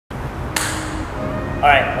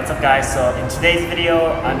Alright, what's up guys? So in today's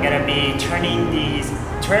video, I'm gonna be turning these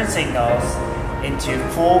turn signals into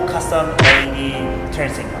full custom LED turn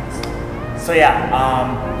signals. So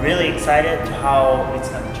yeah, really excited to how it's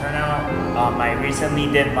gonna turn out. I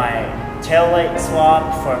recently did my tail light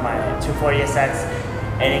swap for my 240SX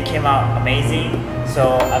and it came out amazing.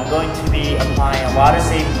 So I'm going to be applying a lot of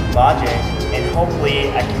same logic and hopefully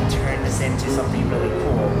I can turn this into something really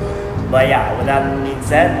cool. But yeah, with that being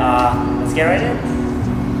said, let's get right in.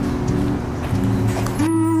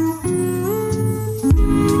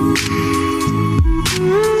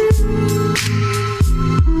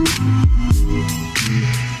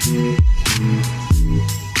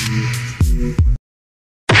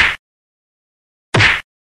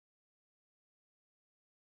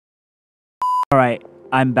 Alright,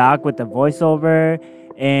 I'm back with the voiceover,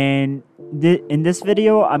 and in this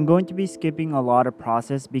video I'm going to be skipping a lot of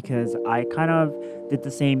process because I kind of did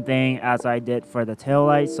the same thing as I did for the tail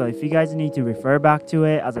light. So if you guys need to refer back to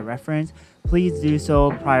it as a reference, please do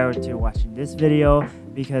so prior to watching this video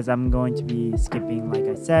because I'm going to be skipping like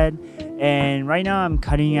I said. And right now I'm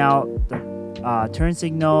cutting out the turn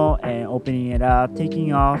signal and opening it up,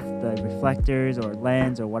 taking off the reflectors or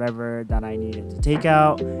lens or whatever that I needed to take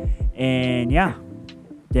out. And yeah,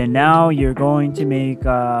 then now you're going to make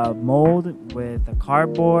a mold with a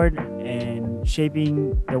cardboard and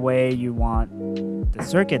shaping the way you want the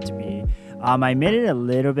circuit to be. I made it a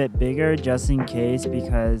little bit bigger just in case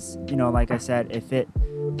because, you know, like I said, if it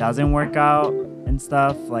doesn't work out and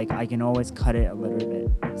stuff, like I can always cut it a little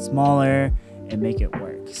bit smaller and make it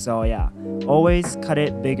work. So yeah, always cut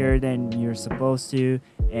it bigger than you're supposed to.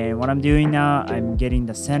 And what I'm doing now, I'm getting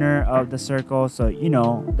the center of the circle, so you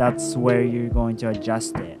know that's where you're going to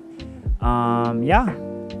adjust it. Yeah,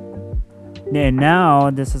 and now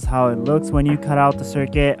this is how it looks when you cut out the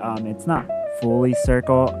circuit. It's not fully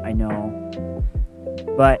circle, I know,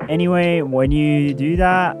 but anyway, when you do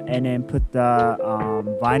that and then put the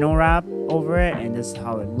vinyl wrap over it, and this is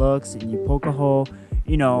how it looks, and you poke a hole.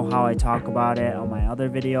 You know how I talk about it on my other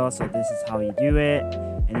video, so this is how you do it,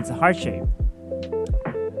 and it's a heart shape.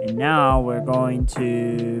 And now we're going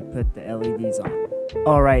to put the LEDs on.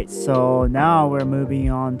 Alright, so now we're moving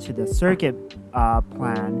on to the circuit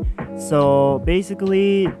plan. So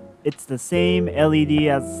basically it's the same LED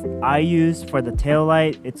as I used for the tail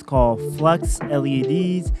light. It's called Flux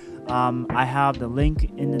LEDs. I have the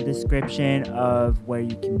link in the description of where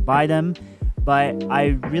you can buy them. But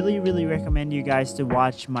I really recommend you guys to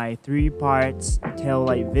watch my 3 parts tail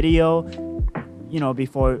light video, you know,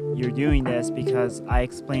 before you're doing this, because I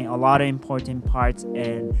explain a lot of important parts.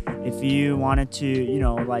 And if you wanted to, you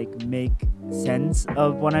know, like make sense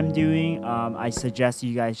of what I'm doing, I suggest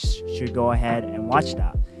you guys should go ahead and watch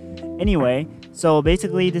that. Anyway, so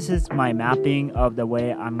basically this is my mapping of the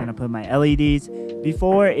way I'm gonna put my LEDs.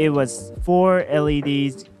 Before it was 4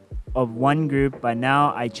 LEDs of one group, but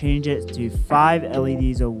now I changed it to 5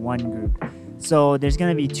 LEDs of one group. So there's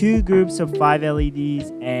gonna be 2 groups of 5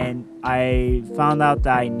 LEDs, and I found out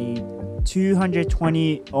that I need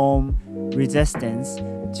 220 ohm resistance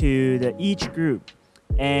to each group.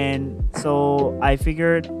 And so I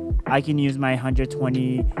figured I can use my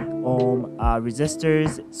 120 ohm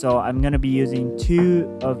resistors. So I'm gonna be using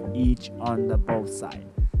 2 of each on the both sides.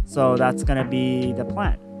 So that's gonna be the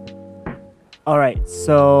plan. Alright,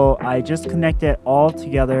 so I just connected all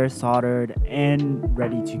together, soldered and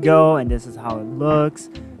ready to go, and this is how it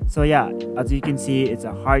looks. So yeah, as you can see, it's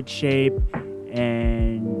a heart shape,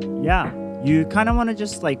 and yeah, you kind of want to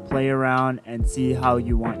just like play around and see how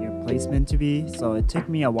you want your placement to be. So it took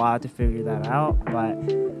me a while to figure that out, but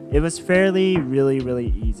it was fairly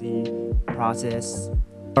really easy process.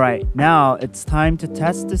 Alright, now it's time to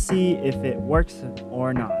test to see if it works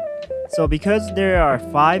or not. So because there are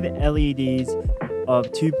 5 LEDs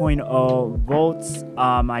of 2.0 volts,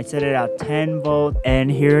 I set it at 10 volts,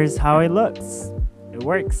 and here's how it looks. It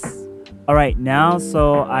works. Alright, now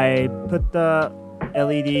so I put the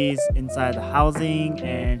LEDs inside the housing,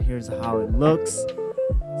 and here's how it looks.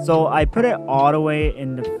 So I put it all the way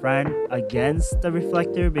in the front against the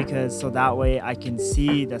reflector because so that way I can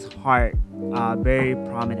see this heart very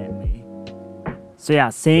prominently. So yeah,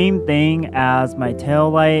 same thing as my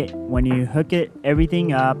tail light. When you hook it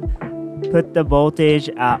everything up, put the voltage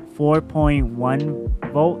at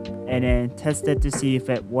 4.1 volt and then test it to see if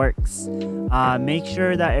it works. Make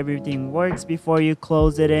sure that everything works before you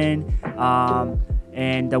close it in.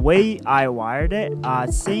 And the way I wired it,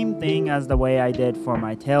 same thing as the way I did for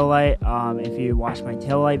my tail light. If you watch my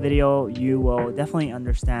tail light video, you will definitely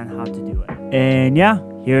understand how to do it. And yeah,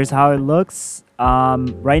 here's how it looks.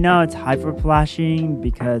 Right now it's hyper flashing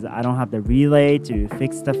because I don't have the relay to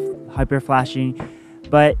fix the hyper flashing.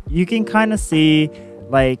 but you can kind of see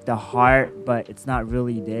like the heart, but it's not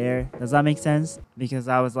really there. Does that make sense? Because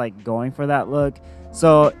I was like going for that look.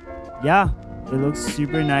 So yeah, it looks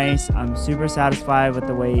super nice. I'm super satisfied with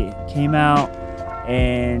the way it came out,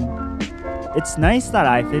 and it's nice that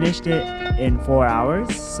I finished it in 4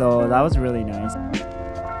 hours, so that was really nice.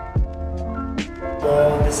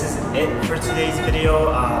 Well, this is it for today's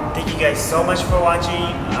video. Thank you guys so much for watching.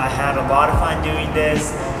 I had a lot of fun doing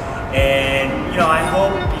this, and I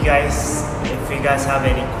hope you guys, if you guys have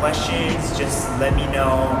any questions, just let me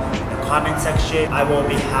know in the comment section. I will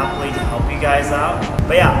be happily to help you guys out.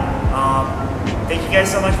 But yeah, thank you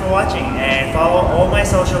guys so much for watching, and follow all my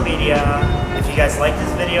social media. If you guys like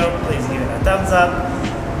this video, please give it a thumbs up,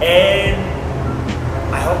 and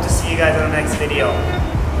I hope to see you guys in the next video.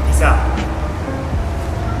 Peace out.